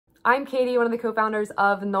I'm Katie, one of the co-founders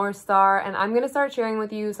of North Star, and I'm going to start sharing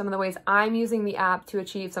with you some of the ways I'm using the app to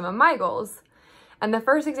achieve some of my goals. And the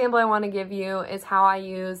first example I want to give you is how I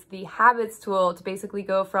use the habits tool to basically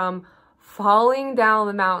go from falling down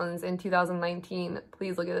the mountains in 2019.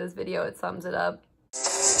 Please look at this video, it sums it up.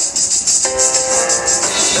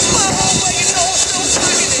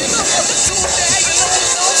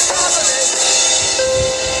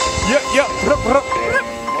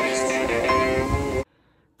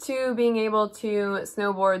 To being able to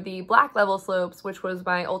snowboard the black level slopes, which was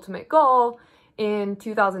my ultimate goal in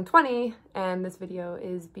 2020, and this video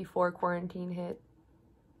is before quarantine hit.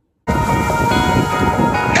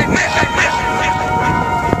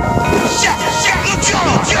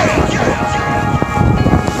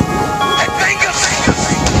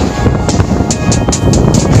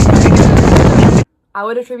 I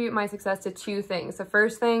would attribute my success to two things. The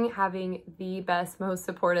first thing, having the best, most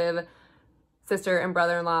supportive sister and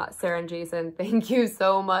brother-in-law, Sarah and Jason. Thank you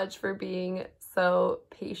so much for being so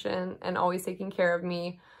patient and always taking care of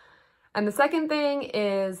me. And the second thing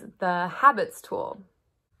is the habits tool.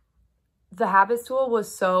 The habits tool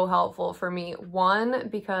was so helpful for me. One,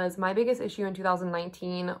 because my biggest issue in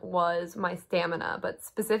 2019 was my stamina, but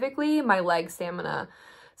specifically my leg stamina.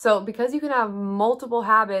 So because you can have multiple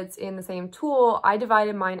habits in the same tool, I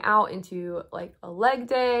divided mine out into like a leg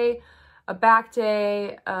day, a back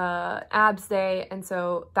day, abs day, and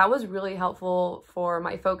so that was really helpful for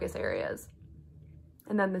my focus areas.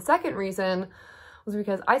 And then the second reason was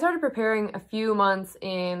because I started preparing a few months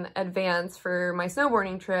in advance for my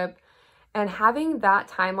snowboarding trip, and having that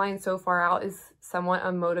timeline so far out is somewhat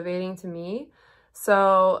unmotivating to me.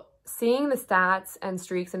 So seeing the stats and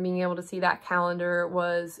streaks and being able to see that calendar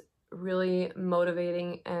was really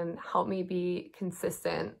motivating and helped me be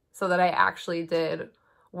consistent so that I actually did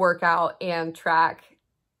work out and track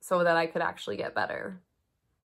so that I could actually get better.